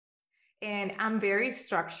and I'm very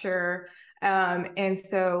structured. And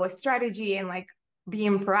so a strategy and like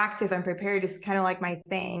being proactive and prepared is kind of like my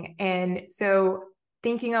thing. And so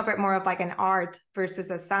thinking of it more of like an art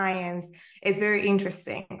versus a science, it's very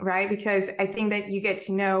interesting, right? Because I think that you get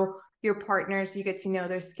to know your partners, you get to know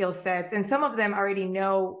their skill sets, and some of them already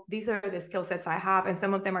know these are the skill sets I have, and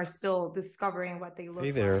some of them are still discovering what they Hey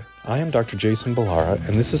look there, like. I am Dr. Jason Ballara,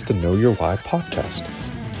 and this is the Know Your Why podcast,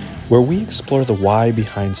 where we explore the why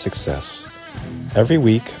behind success. Every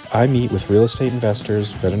week, I meet with real estate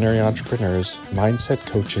investors, veterinary entrepreneurs, mindset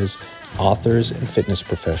coaches, authors, and fitness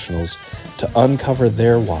professionals to uncover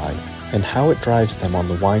their why and how it drives them on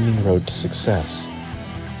the winding road to success.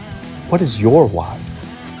 What is your why?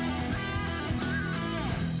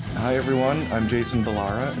 Hi, everyone. I'm Jason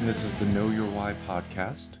Ballara, and this is the Know Your Why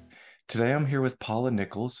podcast. Today, I'm here with Paula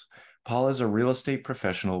Nichols. Paula is a real estate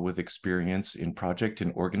professional with experience in project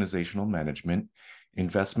and organizational management,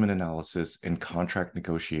 investment analysis, and contract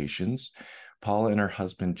negotiations. Paula and her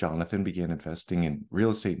husband, Jonathan, began investing in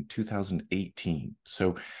real estate in 2018.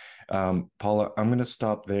 So, Paula, I'm going to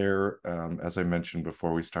stop there. As I mentioned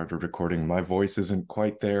before we started recording, my voice isn't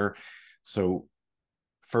quite there. So,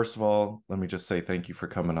 first of all, let me just say thank you for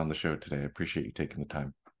coming on the show today. I appreciate you taking the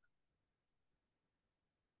time.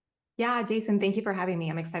 Yeah, Jason, thank you for having me.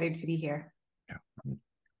 I'm excited to be here. Yeah, I'm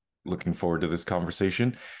looking forward to this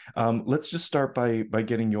conversation. Let's just start by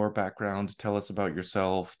getting your background. Tell us about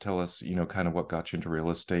yourself. Tell us, kind of what got you into real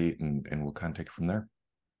estate, and we'll kind of take it from there.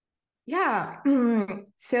 Yeah.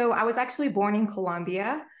 So I was actually born in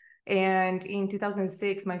Colombia. And in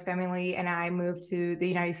 2006, my family and I moved to the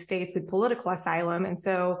United States with political asylum. And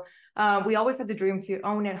so we always had the dream to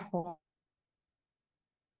own a home.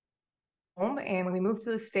 And when we moved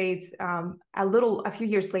to the States, a few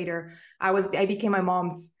years later, I became my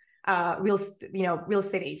mom's real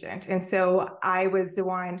estate agent. And so I was the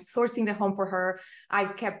one sourcing the home for her. I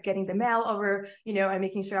kept getting the mail over, and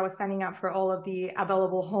making sure I was signing up for all of the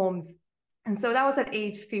available homes. And so that was at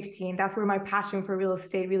age 15. That's where my passion for real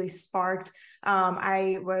estate really sparked.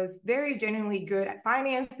 I was very genuinely good at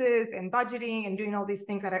finances and budgeting and doing all these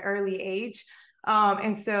things at an early age.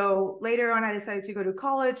 And so later on, I decided to go to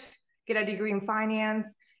college, get a degree in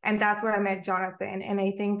finance. And that's where I met Jonathan. And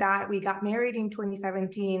I think that we got married in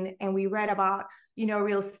 2017 and we read about,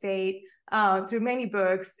 real estate through many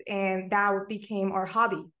books, and that became our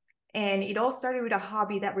hobby. And it all started with a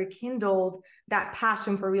hobby that rekindled that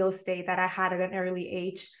passion for real estate that I had at an early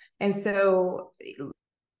age. And so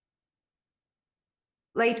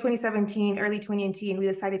late 2017, early 2018, we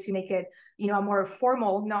decided to make it, a more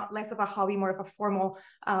formal, not less of a hobby, more of a formal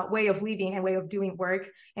way of living and way of doing work.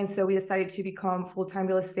 And so we decided to become full-time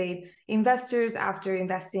real estate investors after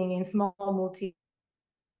investing in small multi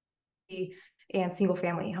and single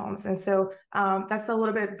family homes. And so that's a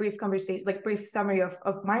little bit brief conversation, like brief summary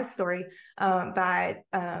of my story. But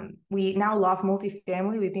we now love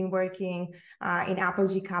multifamily. We've been working in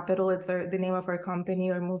Apogee Capital. It's the name of our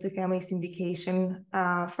company, or multifamily syndication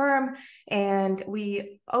firm. And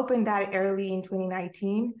we opened that early in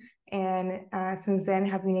 2019. And since then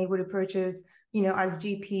have been able to purchase, as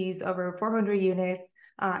GPs, over 400 units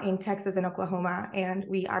in Texas and Oklahoma. And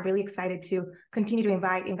we are really excited to continue to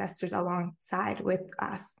invite investors alongside with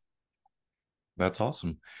us. That's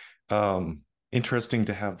awesome. Interesting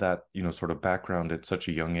to have that, sort of background at such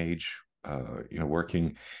a young age,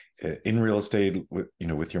 working in real estate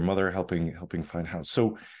with your mother, helping find house.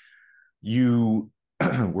 So you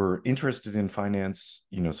were interested in finance,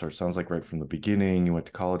 sort of sounds like right from the beginning. You went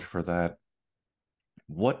to college for that.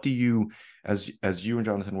 What do you, as you and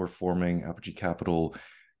Jonathan were forming Apogee Capital,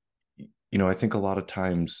 I think a lot of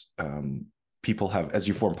times people have, as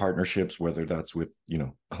you form partnerships, whether that's with,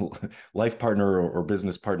 a life partner or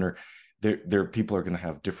business partner, there people are going to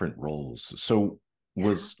have different roles. So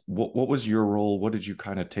what was your role? What did you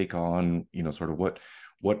kind of take on? Sort of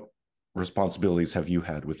what responsibilities have you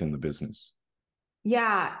had within the business?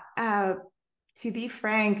 Yeah. To be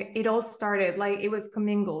frank, it all started like it was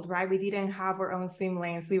commingled, right? We didn't have our own swim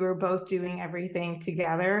lanes. We were both doing everything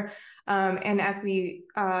together. And as we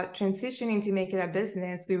transitioned into make it a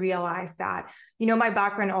business, we realized that, my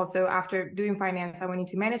background also, after doing finance, I went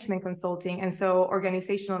into management consulting. And so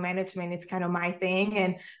organizational management is kind of my thing.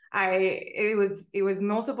 And it was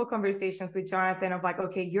multiple conversations with Jonathan of like,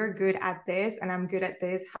 okay, you're good at this and I'm good at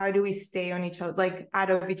this. How do we stay on each other, like out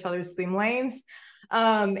of each other's swim lanes?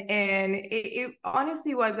 And it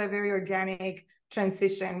honestly was a very organic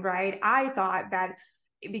transition, right? I thought that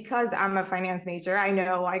because I'm a finance major, I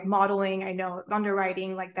know like modeling, I know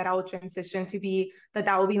underwriting, like that I will transition to be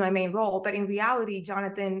that will be my main role. But in reality,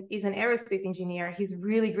 Jonathan is an aerospace engineer. He's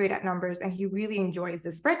really great at numbers and he really enjoys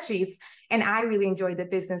the spreadsheets. And I really enjoy the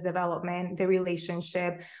business development, the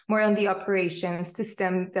relationship, more on the operations,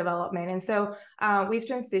 system development. And so we've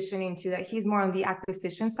transitioned into that. He's more on the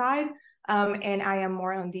acquisition side. And I am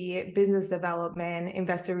more on the business development,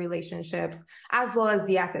 investor relationships, as well as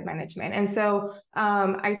the asset management. And so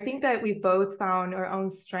I think that we both found our own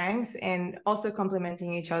strengths and also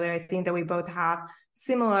complementing each other. I think that we both have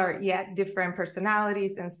similar yet different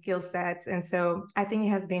personalities and skill sets. And so I think it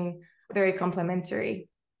has been very complementary.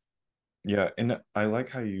 Yeah, and I like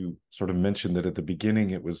how you sort of mentioned that at the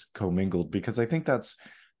beginning it was commingled, because I think that's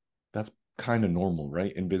kind of normal,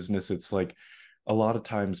 right? In business, it's like a lot of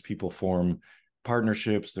times people form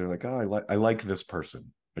partnerships. They're like, oh, I like this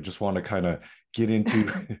person. I just want to kind of get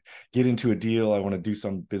into get into a deal. I want to do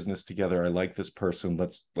some business together. I like this person.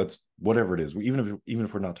 Let's whatever it is, even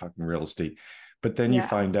if we're not talking real estate. But then you Yeah.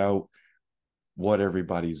 find out what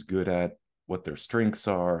everybody's good at, what their strengths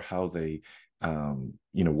are, how they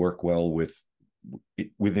work well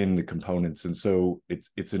within the components. And so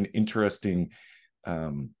it's an interesting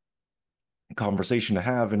conversation to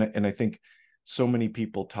have. And I think so many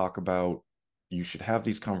people talk about you should have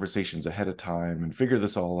these conversations ahead of time and figure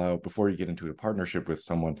this all out before you get into a partnership with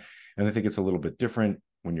someone. And I think it's a little bit different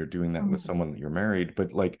when you're doing that with someone that you're married.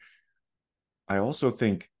 But like, I also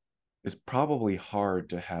think it's probably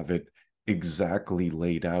hard to have it exactly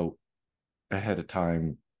laid out ahead of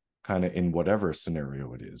time, kind of in whatever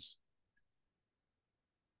scenario it is.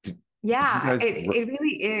 Did you Yeah, guys? it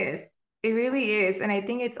really is. It really is. And I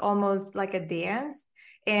think it's almost like a dance.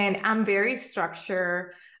 And I'm very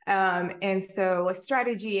structured. And so a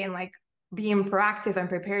strategy and like being proactive and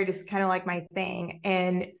prepared is kind of like my thing.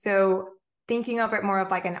 And so thinking of it more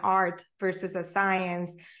of like an art versus a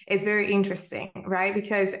science, it's very interesting, right?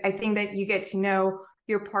 Because I think that you get to know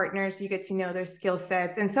your partners, you get to know their skill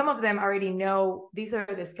sets. And some of them already know these are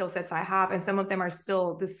the skill sets I have. And some of them are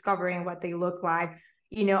still discovering what they look like,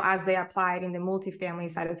 as they applied in the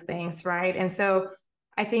multifamily side of things, right? And so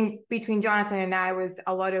I think between Jonathan and I was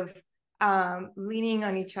a lot of leaning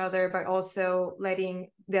on each other, but also letting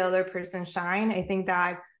the other person shine. I think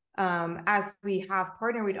that as we have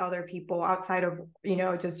partnered with other people outside of,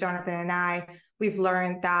 just Jonathan and I, we've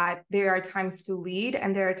learned that there are times to lead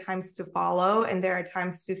and there are times to follow and there are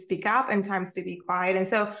times to speak up and times to be quiet. And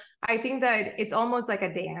so I think that it's almost like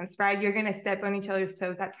a dance, right? You're going to step on each other's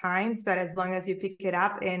toes at times, but as long as you pick it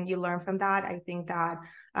up and you learn from that, I think that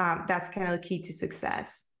that's kind of the key to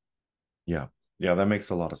success. Yeah, that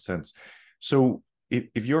makes a lot of sense. So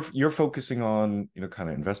if you're focusing on kind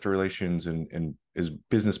of investor relations and is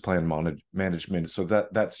business plan management, so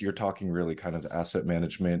that's you're talking really kind of asset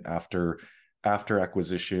management after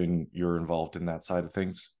acquisition, you're involved in that side of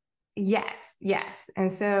things. Yes. And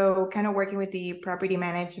so kind of working with the property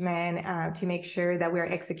management to make sure that we're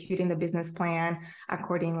executing the business plan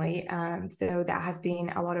accordingly. So that has been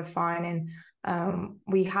a lot of fun. And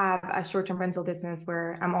we have a short-term rental business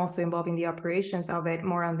where I'm also involved in the operations of it,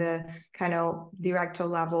 more on the kind of director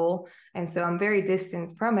level. And so I'm very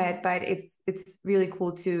distant from it, but it's really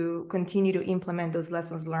cool to continue to implement those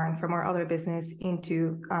lessons learned from our other business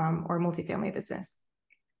into our multifamily business.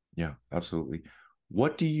 Yeah, absolutely.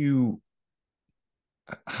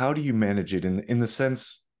 How do you manage it in the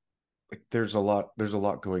sense, like there's a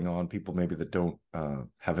lot going on, people maybe that don't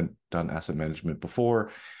haven't done asset management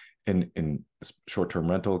before, and in short-term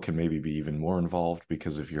rental can maybe be even more involved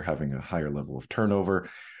because if you're having a higher level of turnover.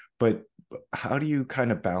 But how do you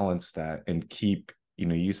kind of balance that and keep,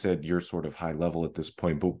 you said you're sort of high level at this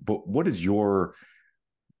point, but what does your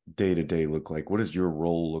day-to-day look like? What does your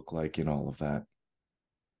role look like in all of that?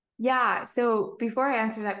 Yeah. So before I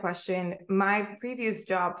answer that question, my previous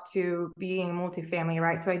job to being multifamily,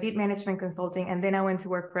 right? So I did management consulting and then I went to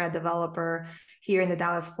work for a developer here in the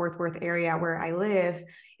Dallas-Fort Worth area where I live.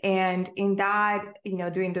 And in that,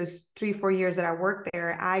 during those 3-4 years that I worked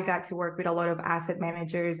there, I got to work with a lot of asset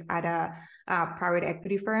managers at private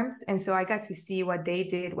equity firms. And so I got to see what they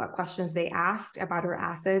did, what questions they asked about our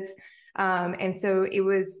assets. And so it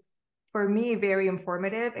was, for me, very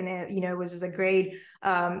informative, and it was just a great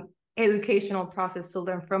educational process to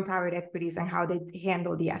learn from private equities and how they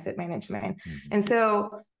handle the asset management. Mm-hmm. And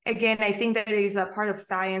so again, I think that it is a part of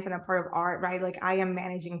science and a part of art, right? Like I am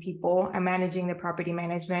managing people, I'm managing the property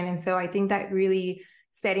management, and so I think that really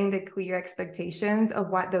setting the clear expectations of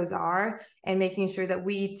what those are and making sure that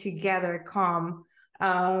we together come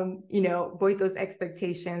void those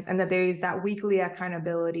expectations, and that there is that weekly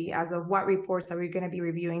accountability as of what reports are we going to be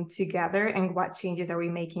reviewing together and what changes are we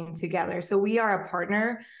making together. So we are a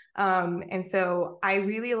partner. And so I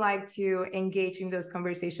really like to engage in those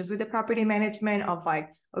conversations with the property management of like,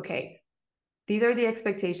 okay, these are the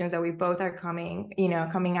expectations that we both are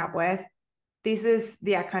coming up with. This is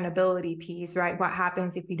the accountability piece, right? What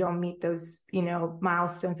happens if we don't meet those,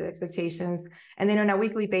 milestones and expectations? And then on a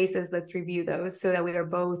weekly basis, let's review those so that we are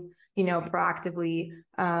both, proactively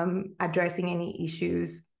addressing any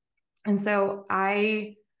issues. And so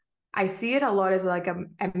I see it a lot as like a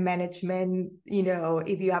management,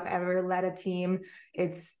 if you have ever led a team,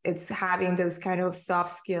 it's having those kind of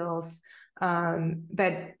soft skills,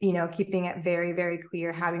 but keeping it very, very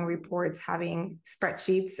clear, having reports, having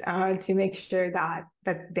spreadsheets, to make sure that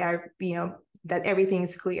they're, that everything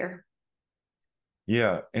is clear.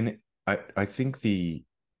 Yeah, and I think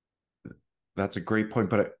that's a great point,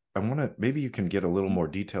 but I want to, maybe you can get a little more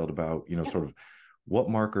detailed about, sort of what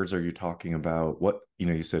markers are you talking about? What,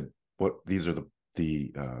 you said what these are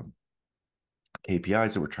the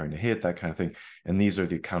KPIs that we're trying to hit, that kind of thing, and these are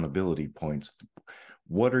the accountability points.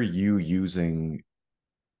 What are you using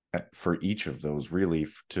for each of those really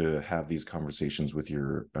to have these conversations with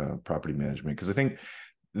your property management? Because I think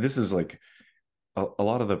this is like a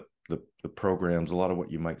lot of the programs, a lot of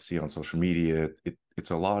what you might see on social media,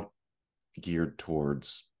 it's a lot geared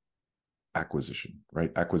towards acquisition,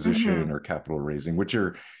 right? Acquisition or capital raising, which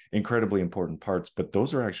are incredibly important parts, but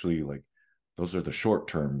those are actually like, those are the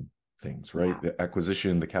short-term things, right? Yeah. The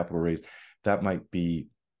acquisition, the capital raise, that might be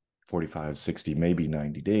 45, 60, maybe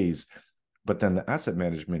 90 days, but then the asset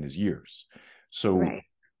management is years. So right.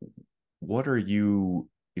 What are you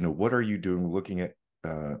doing looking at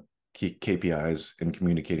key KPIs and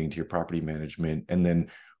communicating to your property management? And then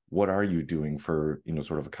what are you doing for,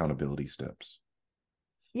 sort of accountability steps?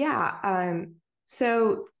 Yeah.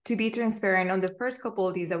 So to be transparent, on the first couple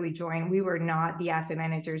of these that we joined, we were not the asset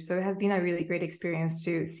managers. So it has been a really great experience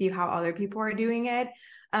to see how other people are doing it.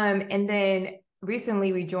 And then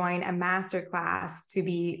recently we joined a master class to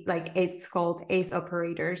be like, it's called ACE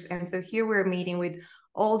operators. And so here we're meeting with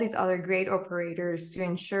all these other great operators to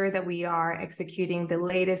ensure that we are executing the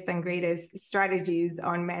latest and greatest strategies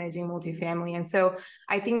on managing multifamily. And so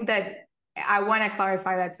I think that I want to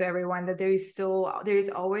clarify that to everyone, that there is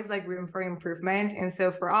always like room for improvement. And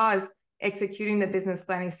so for us, executing the business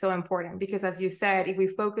plan is so important, because as you said, if we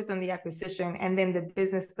focus on the acquisition and then the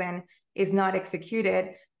business plan is not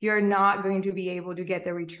executed, you're not going to be able to get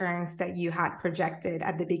the returns that you had projected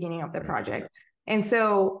at the beginning of the project. And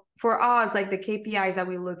so for us, like the KPIs that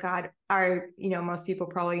we look at are, most people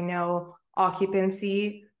probably know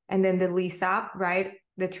occupancy, and then the lease up, right?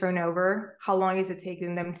 The turnover, how long is it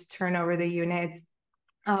taking them to turn over the units?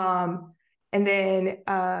 And then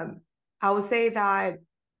I would say that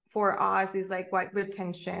for us is like what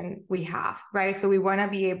retention we have, right? So we want to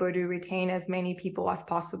be able to retain as many people as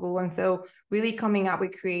possible. And so really coming up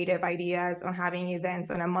with creative ideas on having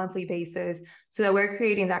events on a monthly basis so that we're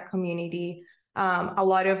creating that community. A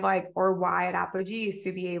lot of like our why at Apogee is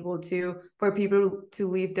to be able for people to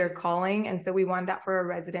leave their calling. And so we want that for our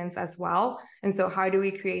residents as well. And so how do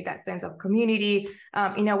we create that sense of community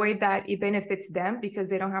in a way that it benefits them, because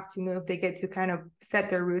they don't have to move, they get to kind of set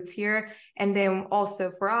their roots here. And then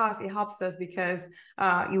also for us, it helps us because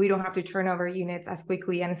we don't have to turn over units as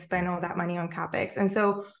quickly and spend all that money on CapEx. And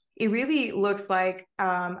so it really looks like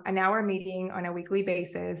an hour meeting on a weekly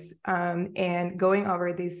basis and going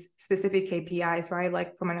over these specific KPIs, right?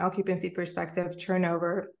 Like from an occupancy perspective,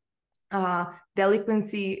 turnover,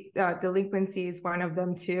 delinquency is one of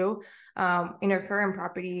them too. In our current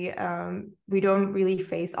property, we don't really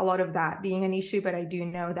face a lot of that being an issue, but I do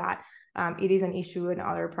know that it is an issue in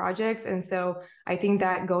other projects. And so I think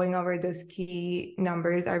that going over those key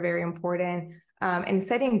numbers are very important, and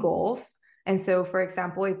setting goals. And so, for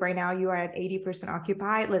example, if right now you are at 80%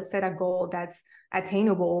 occupied, let's set a goal that's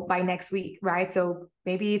attainable by next week, right? So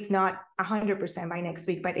maybe it's not 100% by next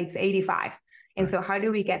week, but it's 85. And so how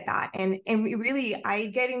do we get that? And we really, I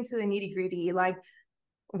get into the nitty gritty, like,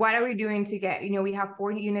 what are we doing to get, we have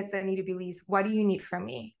 40 units that need to be leased. What do you need from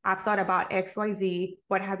me? I've thought about XYZ.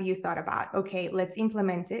 What have you thought about? Okay, let's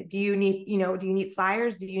implement it. Do you need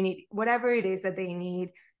flyers? Do you need whatever it is that they need?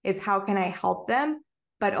 It's how can I help them?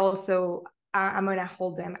 But also I'm going to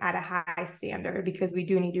hold them at a high standard, because we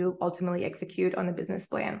do need to ultimately execute on the business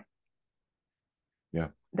plan. Yeah.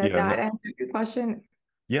 Does that answer your question?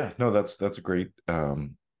 Yeah, no, that's a great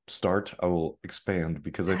start. I will expand,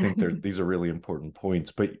 because I think these are really important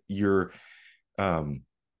points. But your point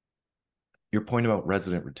about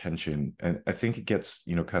resident retention, and I think it gets,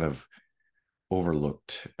 kind of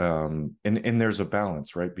overlooked. And there's a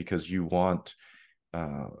balance, right? Because uh, you want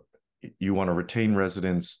to retain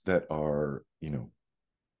residents that are,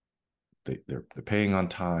 they're paying on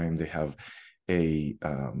time, they have a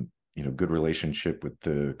good relationship with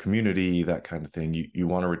the community, that kind of thing. You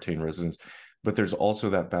want to retain residents, but there's also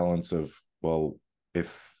that balance of, well,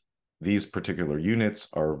 if these particular units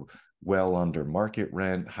are well under market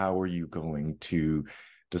rent, how are you going to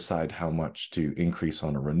decide how much to increase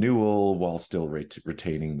on a renewal while still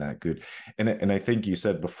retaining that good? And I think you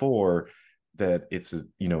said before that it's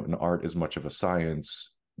an art as much of a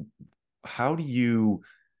science. How do you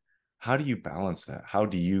balance that? How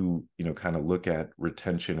do you kind of look at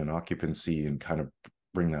retention and occupancy and kind of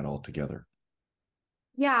bring that all together?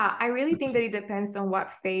 Yeah, I really think that it depends on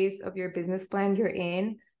what phase of your business plan you're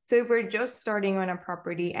in. So if we're just starting on a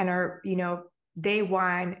property and our, day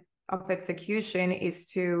one of execution is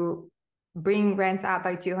to bring rents up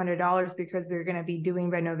by $200 because we're going to be doing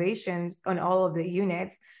renovations on all of the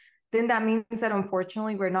units, then that means that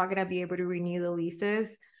unfortunately we're not going to be able to renew the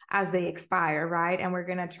leases as they expire, right? And we're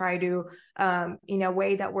going to try to, in a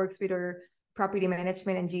way that works with our property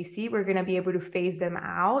management and GC, we're going to be able to phase them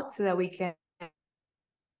out so that we can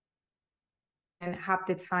have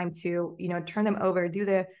the time to, turn them over, do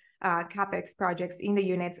the CapEx projects in the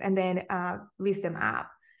units, and then lease them out.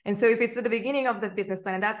 And so if it's at the beginning of the business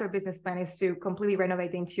plan, and that's our business plan is to completely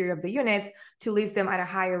renovate the interior of the units, to lease them at a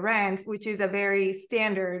higher rent, which is a very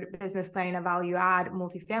standard business plan in a value add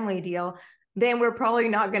multifamily deal, then we're probably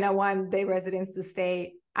not going to want the residents to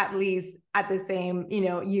stay at least at the same,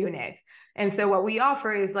 unit. And so what we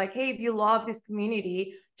offer is like, hey, if you love this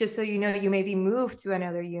community, just so you know, you maybe move to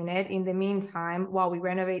another unit in the meantime while we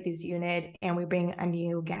renovate this unit and we bring a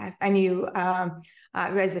new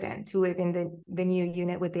resident to live in the new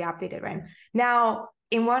unit with the updated rent. Now,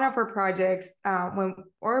 in one of our projects,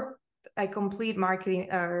 a complete marketing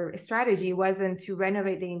strategy wasn't to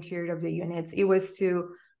renovate the interior of the units. It was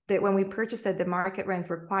that when we purchased it, the market rents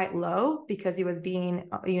were quite low because it was being,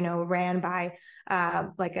 ran by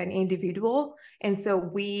like an individual. And so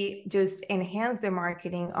we just enhanced the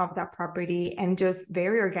marketing of that property and just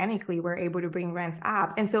very organically were able to bring rents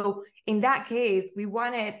up. And so in that case, we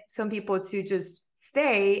wanted some people to just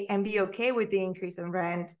stay and be okay with the increase in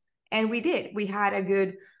rent. And we did. We had a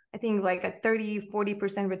good, I think like a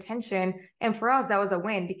 30-40% retention. And for us, that was a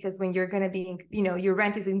win because when you're going to be, your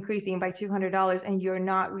rent is increasing by $200 and you're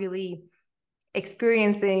not really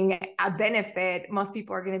experiencing a benefit, most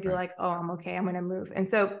people are going to be like, oh, I'm okay, I'm going to move. And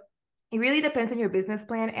so it really depends on your business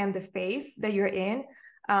plan and the phase that you're in.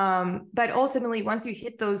 But ultimately, once you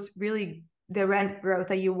hit the rent growth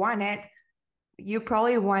that you wanted, you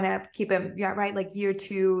probably want to keep them, right? Like year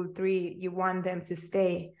 2, 3, you want them to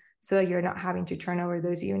stay so that you're not having to turn over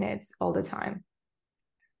those units all the time.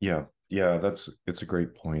 Yeah, it's a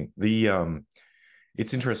great point.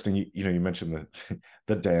 It's interesting, you mentioned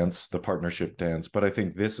the partnership dance, but I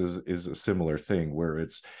think this is a similar thing where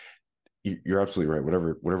you're absolutely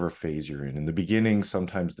right. Whatever phase you're in the beginning,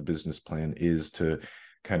 sometimes the business plan is to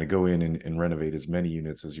kind of go in and renovate as many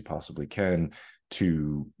units as you possibly can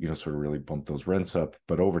to sort of really bump those rents up.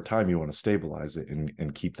 But over time, you want to stabilize it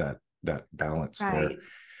and keep that balance there.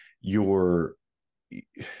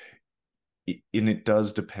 And it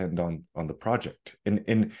does depend on the project,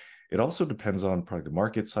 and it also depends on probably the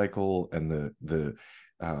market cycle and the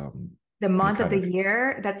month of the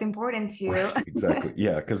year. That's important too. Right, exactly.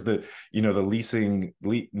 Yeah, because the leasing,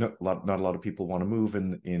 not a lot of people want to move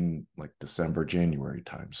in like December, January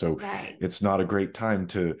time. So It's not a great time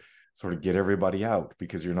to sort of get everybody out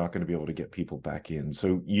because you're not going to be able to get people back in.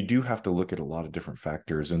 So you do have to look at a lot of different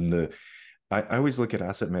factors. And I always look at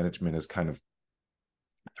asset management as kind of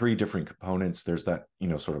 3 different components. There's that,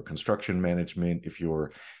 sort of construction management. If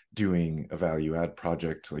you're doing a value add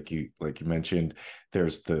project, like you mentioned,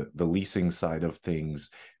 there's the leasing side of things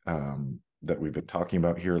that we've been talking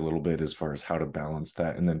about here a little bit as far as how to balance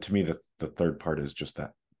that. And then to me, the third part is just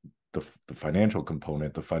that the financial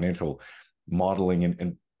component, the financial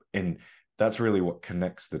modeling, and that's really what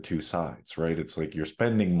connects the 2 sides, right? It's like you're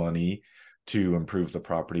spending money to improve the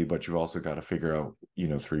property, but you've also got to figure out,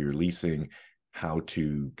 through your leasing, how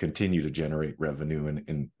to continue to generate revenue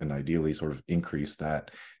and ideally sort of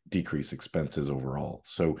decrease expenses overall.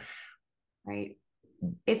 So right.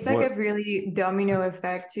 It's like a really domino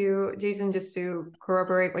effect too, Jason, just to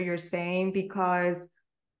corroborate what you're saying, because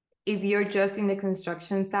if you're just in the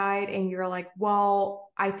construction side and you're like, well,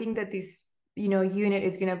 I think that this, unit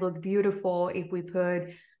is going to look beautiful if we put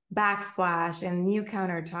backsplash and new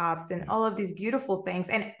countertops and all of these beautiful things.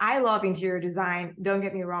 And I love interior design. Don't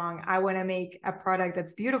get me wrong. I want to make a product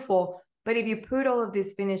that's beautiful, But if you put all of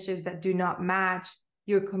these finishes that do not match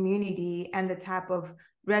your community and the type of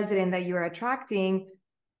resident that you're attracting,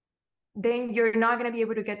 then you're not going to be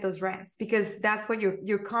able to get those rents, because that's what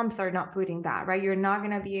your comps are not putting that, right? You're not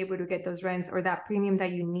going to be able to get those rents or that premium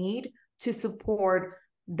that you need to support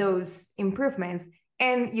those improvements.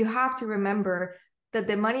 And you have to remember that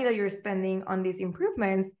the money that you're spending on these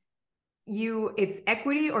improvements, it's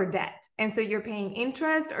equity or debt. And so you're paying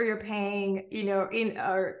interest, or you're paying,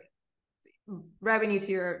 revenue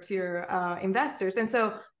to your investors. And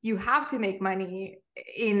so you have to make money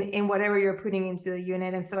in whatever you're putting into the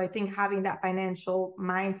unit. And so I think having that financial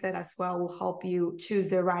mindset as well will help you choose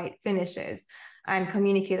the right finishes and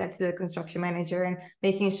communicate that to the construction manager, and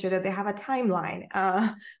making sure that they have a timeline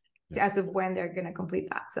as of when they're going to complete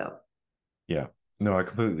that. So yeah, no, I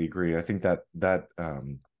completely agree. I think that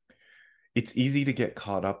it's easy to get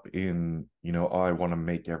caught up in, oh, I want to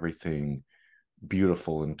make everything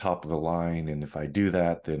beautiful and top of the line, and if I do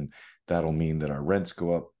that, then that'll mean that our rents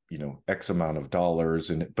go up, X amount of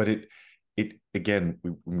dollars. But it again,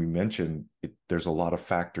 we mentioned it, there's a lot of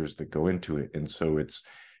factors that go into it, and so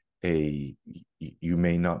you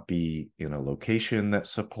may not be in a location that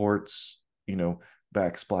supports,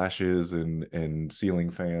 backsplashes and ceiling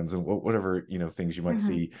fans and whatever, things you might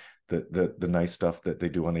see, the nice stuff that they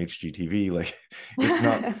do on HGTV. Like, it's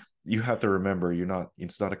not. You have to remember,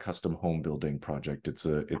 it's not a custom home building project. It's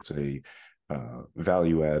a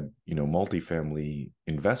value add, multifamily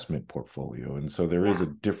investment portfolio. And so there is a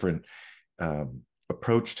different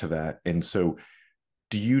approach to that. And so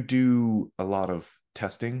do you do a lot of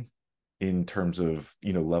testing in terms of,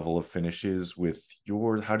 level of finishes with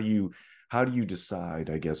how do you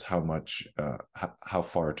decide, I guess, how much, how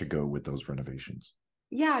far to go with those renovations?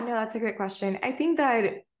 Yeah, no, that's a great question. I think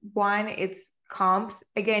that one, it's comps.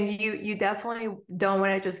 Again, you definitely don't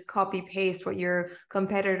want to just copy paste what your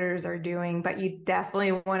competitors are doing, but you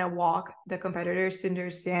definitely want to walk the competitors to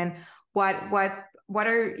understand what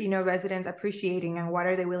are residents appreciating, and what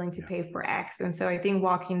are they willing to pay for X. And so I think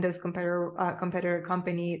walking those competitor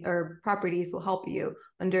company or properties will help you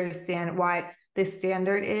understand what the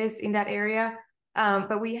standard is in that area.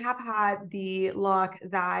 But we have had the luck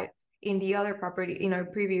that in the other property, in our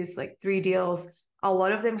previous 3 deals, a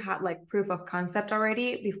lot of them had proof of concept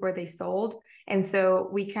already before they sold. And so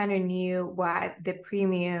we kind of knew what the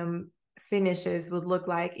premium finishes would look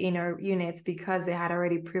like in our units, because they had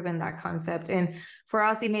already proven that concept. And for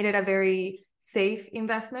us, it made it a very safe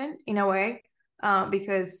investment in a way,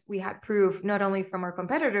 because we had proof not only from our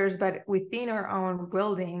competitors, but within our own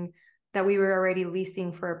building, that we were already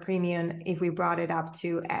leasing for a premium if we brought it up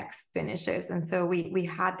to X finishes. And so we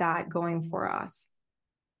had that going for us.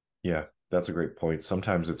 Yeah, that's a great point.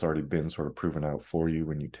 Sometimes it's already been sort of proven out for you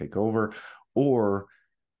when you take over, or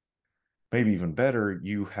maybe even better,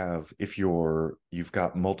 you've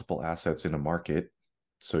got multiple assets in a market,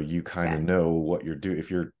 so you kind of know what you're doing.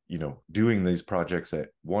 If you're, doing these projects at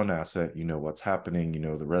one asset, what's happening,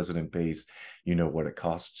 the resident base, what it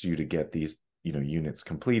costs you to get these, units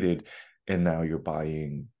completed, and now you're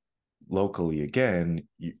buying locally again,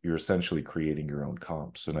 you're essentially creating your own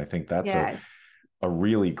comps. And I think that's a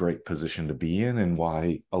really great position to be in, and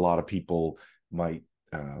why a lot of people might,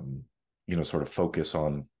 sort of focus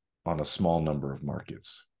on a small number of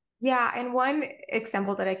markets. Yeah. And one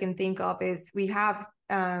example that I can think of is we have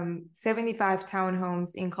 75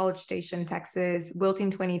 townhomes in College Station, Texas, built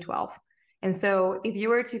in 2012. And so if you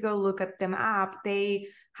were to go look at them up, they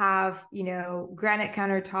have, granite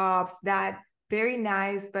countertops, that very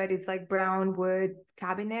nice, but it's like brown wood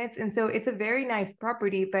cabinets. And so it's a very nice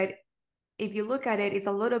property, but if you look at it,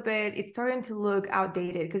 it's starting to look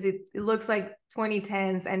outdated, because it looks like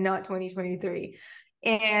 2010s and not 2023.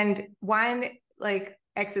 And one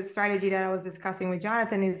exit strategy that I was discussing with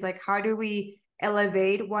Jonathan is how do we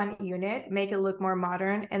elevate one unit, make it look more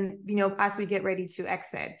modern, and as we get ready to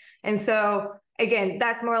exit. And so again,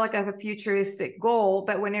 that's more like a futuristic goal,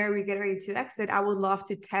 but whenever we get ready to exit, I would love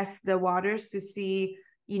to test the waters to see,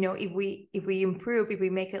 if we improve, if we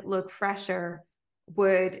make it look fresher,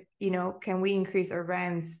 can we increase our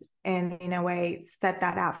rents, and in a way set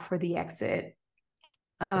that up for the exit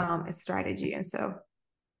strategy. And so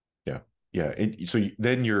yeah. So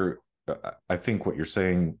then I think what you're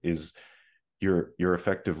saying is you're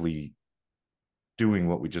effectively doing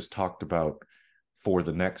what we just talked about for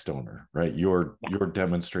the next owner, right? You're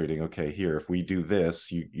demonstrating, okay, here, if we do this,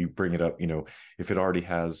 you bring it up, if it already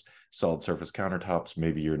has solid surface countertops,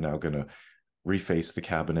 maybe you're now going to reface the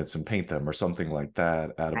cabinets and paint them or something like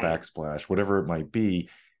that, add a backsplash, whatever it might be,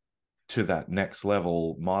 to that next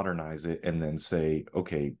level, modernize it, and then say,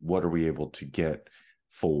 okay, what are we able to get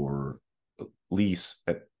for lease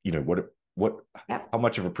at what Yep. how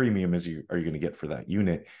much of a premium are you going to get for that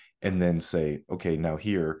unit, and then say, okay, now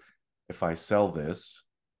here, if I sell this,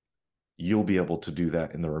 you'll be able to do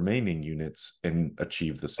that in the remaining units and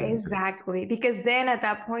achieve the same thing. Exactly. Because then at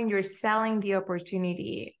that point, you're selling the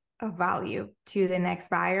opportunity of value to the next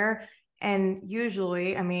buyer. And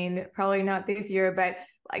usually, I mean, probably not this year, but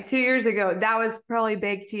like 2 years ago, that was probably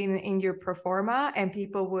baked in your pro forma, and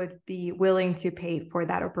people would be willing to pay for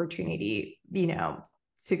that opportunity,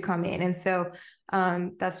 to come in. And so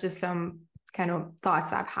that's just some kind of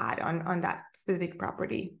thoughts I've had on that specific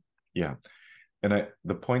property. Yeah. And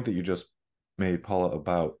the point that you just made, Paula,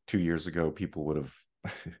 about 2 years ago, people would have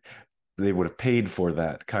they would have paid for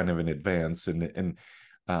that kind of in advance, and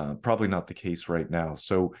probably not the case right now.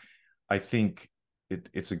 So I think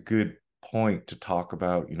it's a good point to talk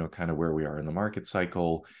about, kind of where we are in the market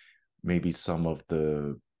cycle, maybe some of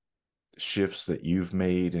the shifts that you've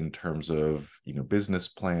made in terms of, business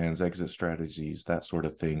plans, exit strategies, that sort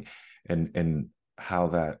of thing, and how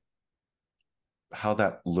that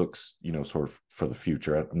looks, sort of for the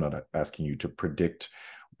future. I'm not asking you to predict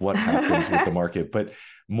what happens with the market, but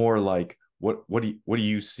more like what do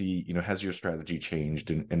you see? Has your strategy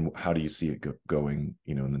changed, and how do you see it going?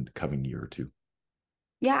 In the coming year or two?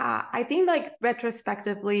 Yeah, I think like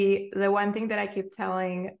retrospectively, the one thing that I keep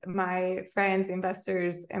telling my friends,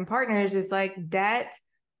 investors, and partners is like debt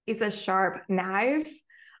is a sharp knife.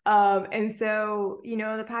 And so,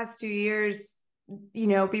 the past 2 years,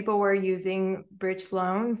 people were using bridge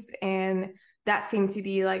loans, and that seemed to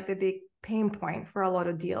be like the big pain point for a lot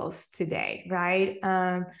of deals today, right?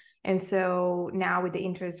 And so now with the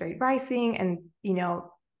interest rate rising and,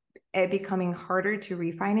 it becoming harder to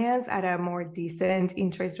refinance at a more decent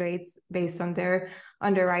interest rates based on their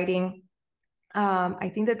underwriting. I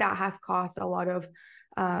think that has caused a lot of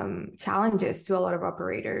challenges to a lot of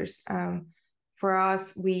operators. For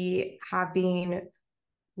us, we have been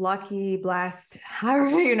lucky, blessed,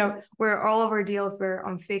 however, where all of our deals were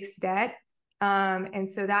on fixed debt. And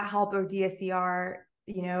so that helped our DSCR,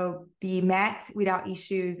 be met without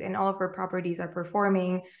issues, and all of our properties are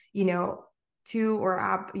performing, to or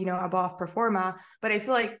up, above pro forma. But I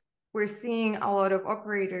feel like we're seeing a lot of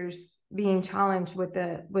operators being challenged with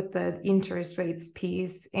the interest rates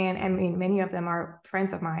piece. And I mean, many of them are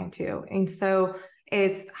friends of mine too. And so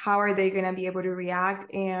it's how are they going to be able to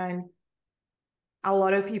react? And a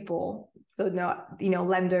lot of people, so no,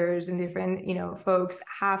 lenders and different, folks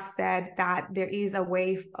have said that there is a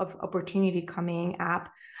wave of opportunity coming up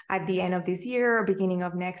at the end of this year or beginning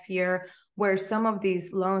of next year, where some of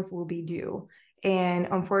these loans will be due. And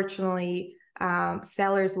unfortunately,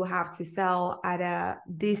 sellers will have to sell at a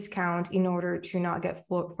discount in order to not get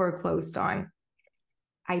foreclosed on.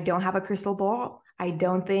 I don't have a crystal ball.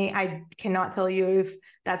 I cannot tell you if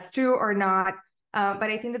that's true or not.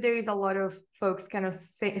 But I think that there is a lot of folks kind of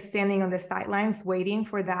standing on the sidelines waiting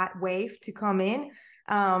for that wave to come in.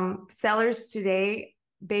 Sellers today,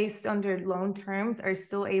 based on their loan terms, are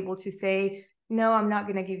still able to say, no, I'm not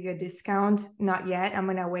going to give you a discount. Not yet. I'm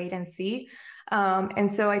going to wait and see. And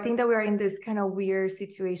so I think that we're in this kind of weird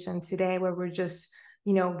situation today where we're just,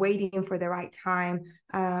 waiting for the right time.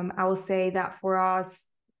 I will say that for us,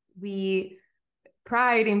 we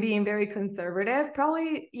pride in being very conservative.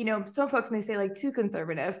 Probably, some folks may say like too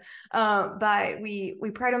conservative, but we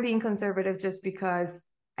pride on being conservative just because,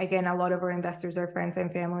 again, a lot of our investors are friends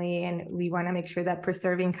and family, and we want to make sure that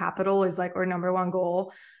preserving capital is like our number one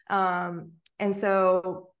goal. And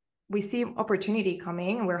so we see opportunity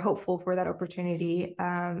coming, and we're hopeful for that opportunity.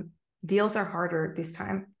 Deals are harder this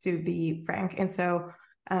time, to be frank. And so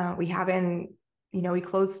we haven't, we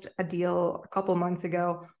closed a deal a couple months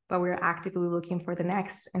ago, but we're actively looking for the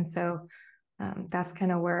next. And so that's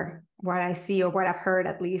kind of what I see, or what I've heard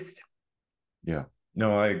at least. Yeah,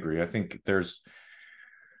 no, I agree. I think there's,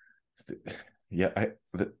 the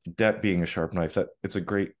debt being a sharp knife, that it's a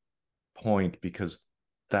great point, because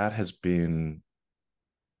that's been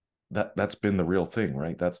the real thing,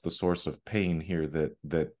 right? That's the source of pain here,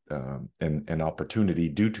 and opportunity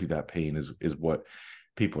due to that pain is what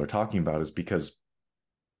people are talking about, is because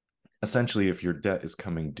essentially if your debt is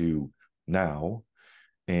coming due now,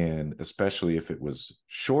 and especially if it was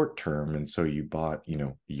short term, and so you bought,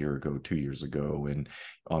 a year ago, 2 years ago, and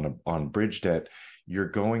on bridge debt, you're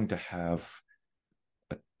going to have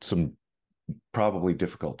some probably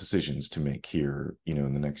difficult decisions to make here,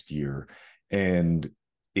 in the next year. And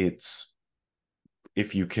it's,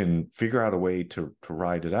 if you can figure out a way to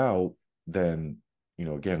ride it out, then,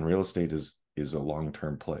 again, real estate is a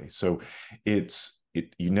long-term play. So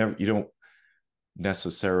you don't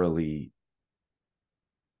necessarily,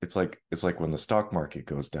 it's like when the stock market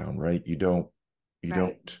goes down, right? You don't you Right.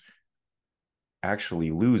 don't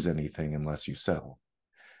actually lose anything unless you sell.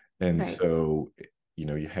 And Right. so,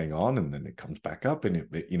 you hang on, and then it comes back up, and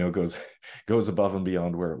it goes above and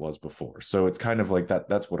beyond where it was before. So it's kind of like that.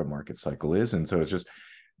 That's what a market cycle is. And so it's just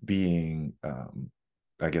being,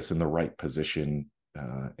 I guess, in the right position,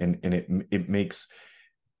 and it makes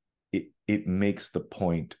the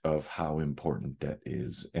point of how important debt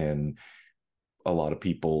is. And a lot of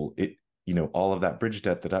people, all of that bridge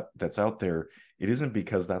debt that's out there, it isn't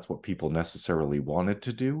because that's what people necessarily wanted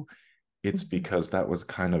to do. It's Mhm. because that was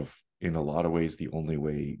kind of, in a lot of ways, the only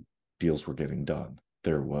way deals were getting done.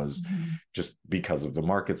 There was, Mhm. just because of the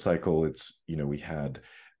market cycle, we had,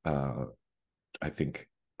 I think,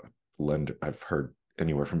 I've heard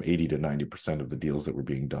anywhere from 80 to 90% of the deals that were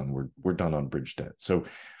being done were done on bridge debt. So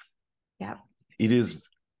Yeah. it is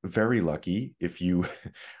very lucky if you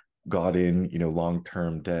got in,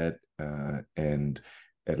 long-term debt, and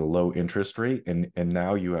at a low interest rate, and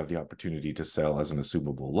now you have the opportunity to sell as an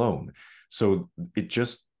assumable loan. So it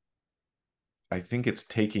just, I think it's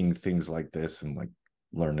taking things like this and like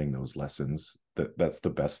learning those lessons, that's the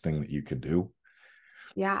best thing that you can do.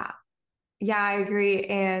 Yeah. Yeah, I agree.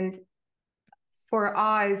 And for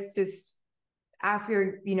us, just as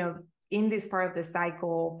we're, in this part of the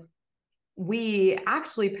cycle, we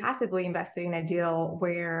actually passively invested in a deal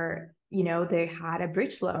where, they had a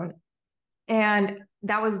bridge loan. And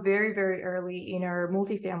that was very, very early in our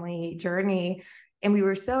multifamily journey. And we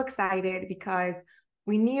were so excited because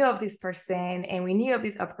we knew of this person and we knew of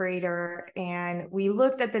this operator. And we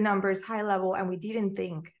looked at the numbers high level, and we didn't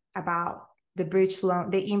think about the bridge loan,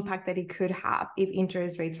 the impact that it could have if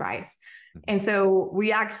interest rates rise. And so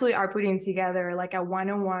we actually are putting together like a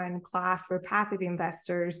one-on-one class for passive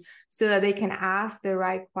investors so that they can ask the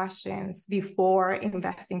right questions before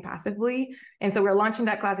investing passively. And so we're launching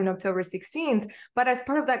that class in October 16th. But as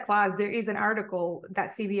part of that class, there is an article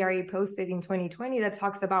that CBRE posted in 2020 that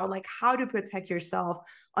talks about like how to protect yourself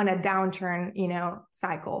on a downturn,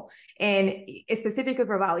 cycle, and specifically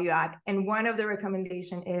for value add. And one of the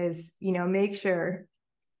recommendation is, make sure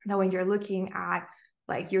that when you're looking at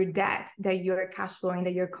like your debt, that you're cash flowing,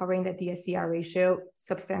 that you're covering the DSCR ratio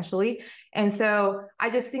substantially. And so I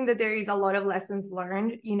just think that there is a lot of lessons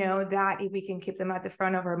learned, that if we can keep them at the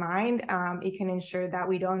front of our mind, it can ensure that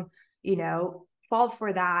we don't, fall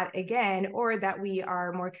for that again, or that we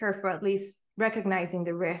are more careful, at least recognizing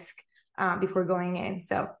the risk before going in.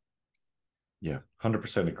 So Yeah,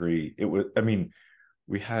 100% agree. It was, I mean,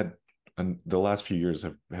 we had, and the last few years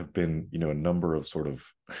have been, a number of sort of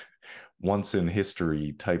once in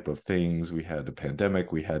history type of things. We had a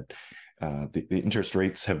pandemic. We had, the interest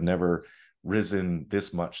rates have never risen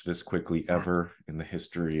this much this quickly ever in the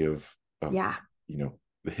history of yeah,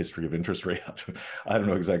 the history of interest rate. I don't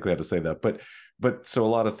know exactly how to say that, but so a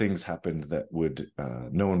lot of things happened that would,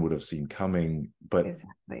 no one would have seen coming.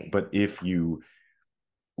 exactly. But if you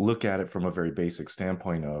look at it from a very basic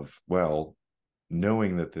standpoint of, well,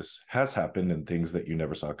 knowing that this has happened and things that you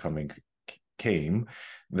never saw coming came,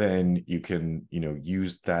 then you can,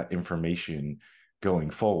 use that information going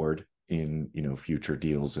forward in, future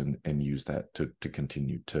deals, and use that to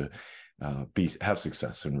continue to have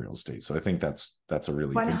success in real estate. So I think that's a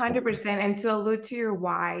really important. 100%. And to allude to your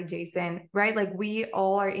why, Jason, right? Like we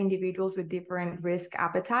all are individuals with different risk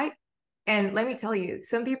appetite. And let me tell you,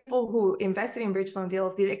 some people who invested in bridge loan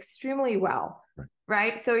deals did extremely well,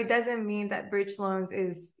 right? So it doesn't mean that bridge loans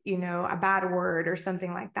is, a bad word or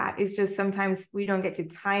something like that. It's just sometimes we don't get to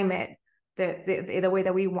time it the way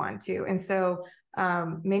that we want to. And so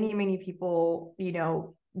many people,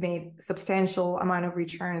 made substantial amount of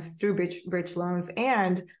returns through bridge loans.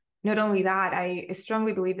 And not only that, I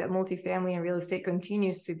strongly believe that multifamily and real estate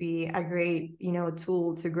continues to be a great,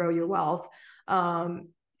 tool to grow your wealth.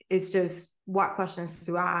 It's just what questions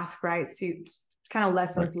to ask, right? To kind of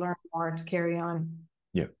lessons learned more to carry on.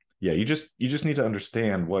 Yeah. Yeah. You just need to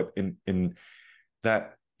understand what in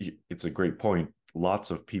that, it's a great point.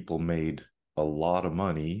 Lots of people made a lot of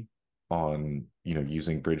money on,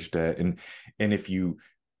 using bridge debt. And if you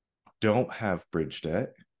don't have bridge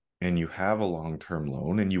debt and you have a long-term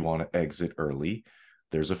loan and you want to exit early,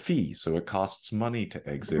 there's a fee. So it costs money to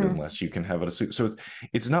exit unless you can have it. So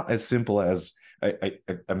it's not as simple as,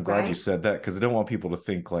 I'm glad you said that, because I don't want people to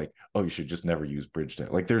think like, oh, you should just never use bridge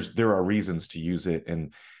debt. Like there are reasons to use it.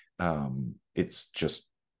 And it's just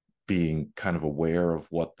being kind of aware of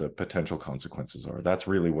what the potential consequences are. That's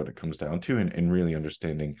really what it comes down to. And really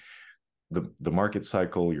understanding the market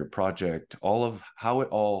cycle, your project, all of how it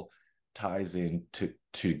all ties in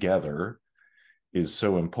together is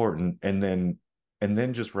so important. And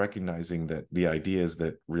then just recognizing that the idea is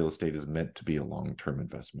that real estate is meant to be a long-term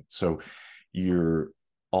investment. So you're,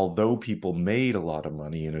 although people made a lot of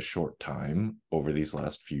money in a short time over these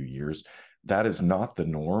last few years, that is not the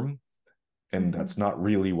norm. And that's not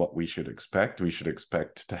really what we should expect. We should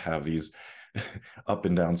expect to have these up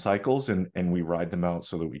and down cycles, and we ride them out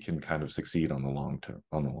so that we can kind of succeed on the long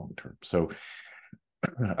term. So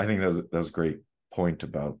I think that was a great point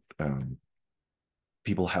about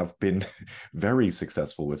people have been very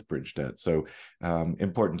successful with bridge debt. So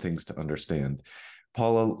important things to understand.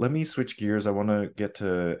 Paula, let me switch gears. I want to get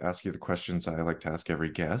to ask you the questions I like to ask every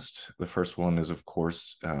guest. The first one is, of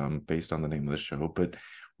course, based on the name of the show, but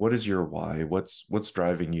what is your why? What's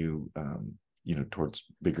driving you, towards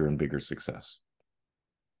bigger and bigger success?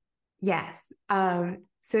 Yes.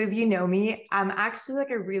 So if you know me, I'm actually like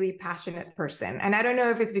a really passionate person. And I don't know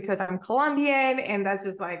if it's because I'm Colombian and that's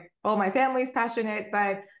just like, oh, my family's passionate,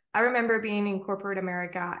 but I remember being in corporate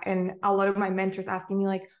America and a lot of my mentors asking me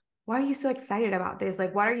like, why are you so excited about this?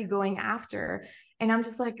 Like, what are you going after? And I'm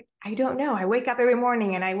just like, I don't know. I wake up every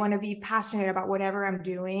morning and I want to be passionate about whatever I'm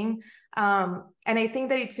doing. And I think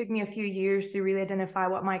that it took me a few years to really identify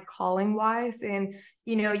what my calling was. And,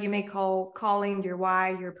 you may call calling your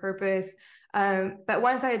why, your purpose. But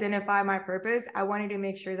once I identified my purpose, I wanted to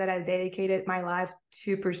make sure that I dedicated my life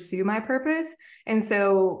to pursue my purpose. And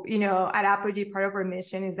so, at Apogee, part of our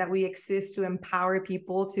mission is that we exist to empower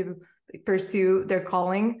people to pursue their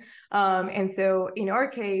calling. And so in our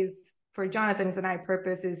case, for Jonathan's and I,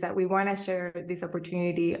 purpose is that we want to share this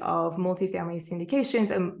opportunity of multifamily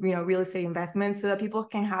syndications and real estate investments so that people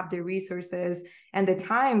can have the resources and the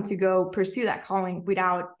time to go pursue that calling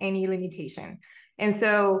without any limitation. And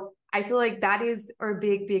so I feel like that is our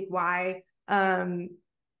big why.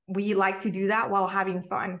 We like to do that while having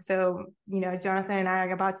fun. So, Jonathan and I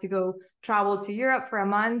are about to go travel to Europe for a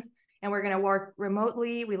month, and we're going to work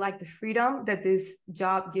remotely. We like the freedom that this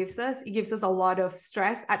job gives us. It gives us a lot of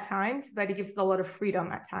stress at times, but it gives us a lot of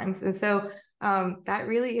freedom at times. And so that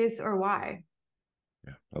really is our why.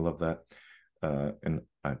 Yeah, I love that. And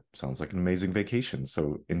it sounds like an amazing vacation.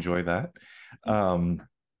 So enjoy that.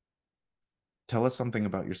 Tell us something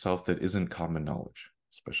about yourself that isn't common knowledge,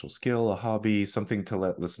 special skill, a hobby, something to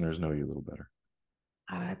let listeners know you a little better.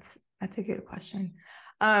 That's a good question.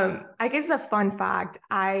 I guess a fun fact,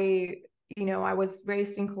 I was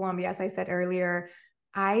raised in Colombia, as I said earlier.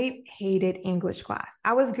 I hated English class.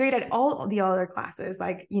 I was great at all the other classes,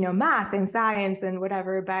 like, math and science and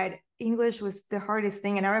whatever, but English was the hardest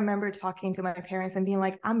thing. And I remember talking to my parents and being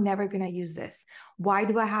like, I'm never going to use this. Why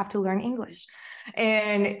do I have to learn English?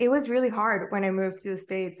 And it was really hard when I moved to the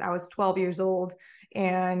States. I was 12 years old,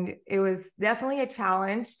 and it was definitely a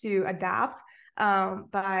challenge to adapt.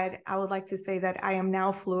 But I would like to say that I am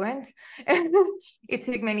now fluent. It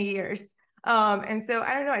took many years. And so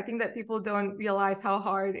I don't know, I think that people don't realize how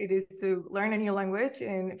hard it is to learn a new language.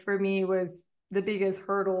 And for me, it was the biggest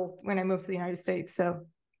hurdle when I moved to the United States. So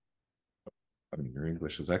I mean, your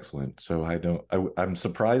English is excellent. So I'm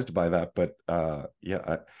surprised by that, but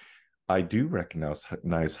yeah, I do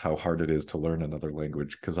recognize how hard it is to learn another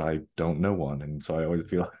language because I don't know one. And so I always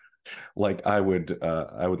feel like I would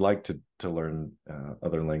like to learn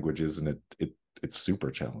other languages, and it's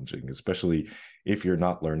super challenging, especially if you're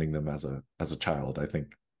not learning them as a child. I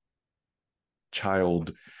think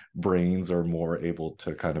child brains are more able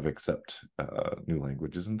to kind of accept new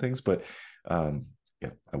languages and things, but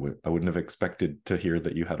yeah, I wouldn't have expected to hear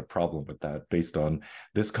that you had a problem with that based on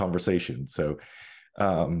this conversation. So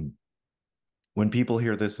when people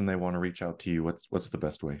hear this and they want to reach out to you, what's the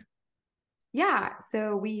best way? Yeah,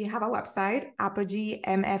 so we have a website,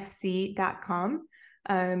 apogeemfc.com.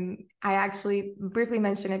 I actually briefly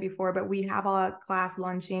mentioned it before, but we have a class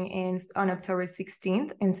launching on October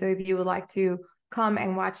 16th. And so if you would like to come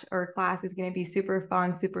and watch our class, it's going to be super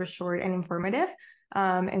fun, super short and informative.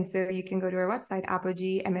 And so you can go to our website,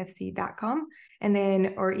 apogeemfc.com, and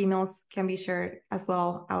then our emails can be shared as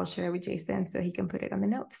well. I'll share it with Jason so he can put it on the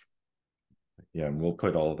notes. Yeah, and we'll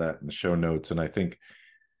put all of that in the show notes. And I think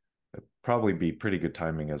probably be pretty good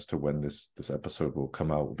timing as to when this episode will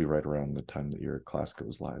come out. Will be right around the time that your class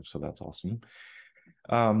goes live. So that's awesome.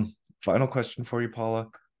 Final question for you, Paula.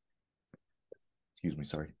 Excuse me,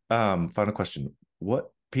 sorry. Final question.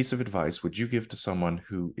 What piece of advice would you give to someone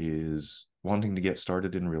who is wanting to get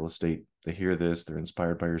started in real estate? They hear this, they're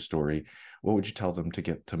inspired by your story. What would you tell them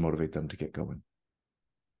to motivate them to get going?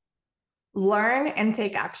 Learn and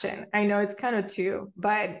take action. I know it's kind of two,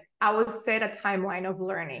 but I would set a timeline of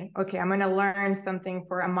learning. Okay, I'm going to learn something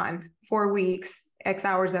for a month, 4 weeks, X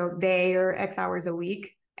hours a day or X hours a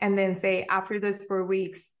week. And then say after those 4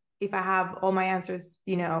 weeks, if I have all my answers,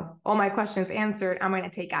 all my questions answered, I'm going to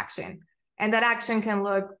take action. And that action can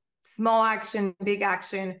look small action, big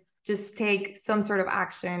action. just take some sort of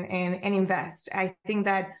action and invest. I think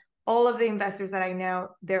that all of the investors that I know,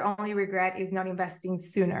 their only regret is not investing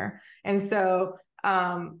sooner. And so,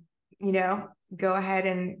 go ahead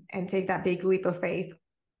and take that big leap of faith.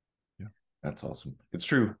 Yeah, that's awesome. It's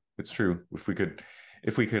true. It's true. If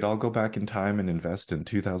we could all go back in time and invest in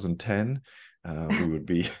 2010, we would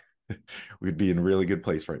be we'd be in a really good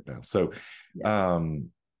place right now. So yes.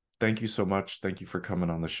 Thank you so much. Thank you for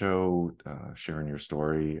coming on the show, sharing your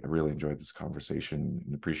story. I really enjoyed this conversation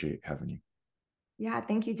and appreciate having you. Yeah,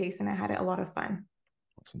 thank you, Jason. I had a lot of fun.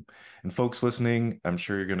 Awesome. And folks listening, I'm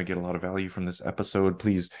sure you're going to get a lot of value from this episode.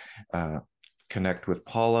 Please connect with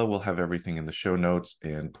Paula. We'll have everything in the show notes.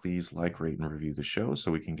 And please like, rate, and review the show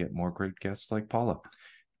so we can get more great guests like Paula.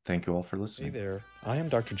 Thank you all for listening. Hey there, I am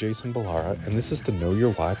Dr. Jason Ballara, and this is the Know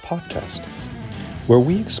Your Why podcast, where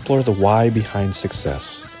we explore the why behind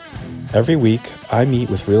success. Every week, I meet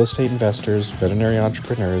with real estate investors, veterinary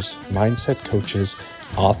entrepreneurs, mindset coaches,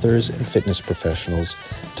 authors, and fitness professionals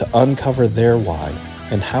to uncover their why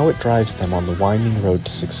and how it drives them on the winding road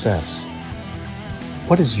to success.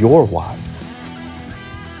 What is your why?